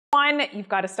One, you've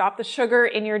got to stop the sugar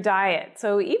in your diet.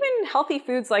 So even healthy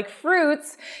foods like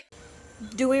fruits.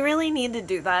 Do we really need to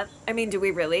do that? I mean, do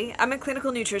we really? I'm a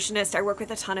clinical nutritionist. I work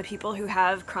with a ton of people who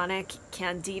have chronic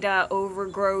candida,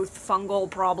 overgrowth,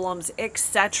 fungal problems,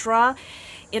 etc.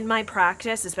 in my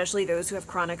practice, especially those who have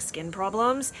chronic skin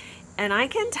problems. And I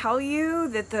can tell you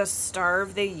that the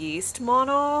starve the yeast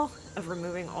model of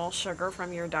removing all sugar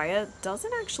from your diet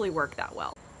doesn't actually work that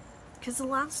well. Because the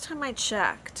last time I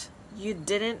checked, you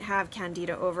didn't have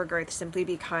candida overgrowth simply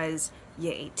because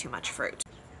you ate too much fruit.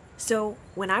 So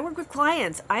when I work with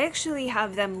clients, I actually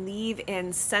have them leave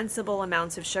in sensible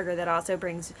amounts of sugar that also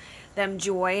brings them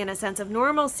joy and a sense of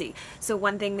normalcy. So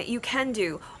one thing that you can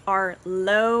do are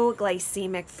low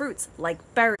glycemic fruits like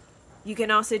berries. You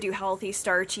can also do healthy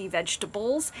starchy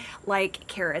vegetables like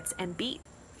carrots and beets.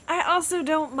 I also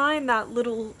don't mind that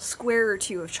little square or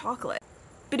two of chocolate.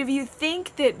 But if you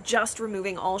think that just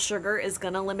removing all sugar is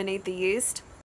going to eliminate the yeast,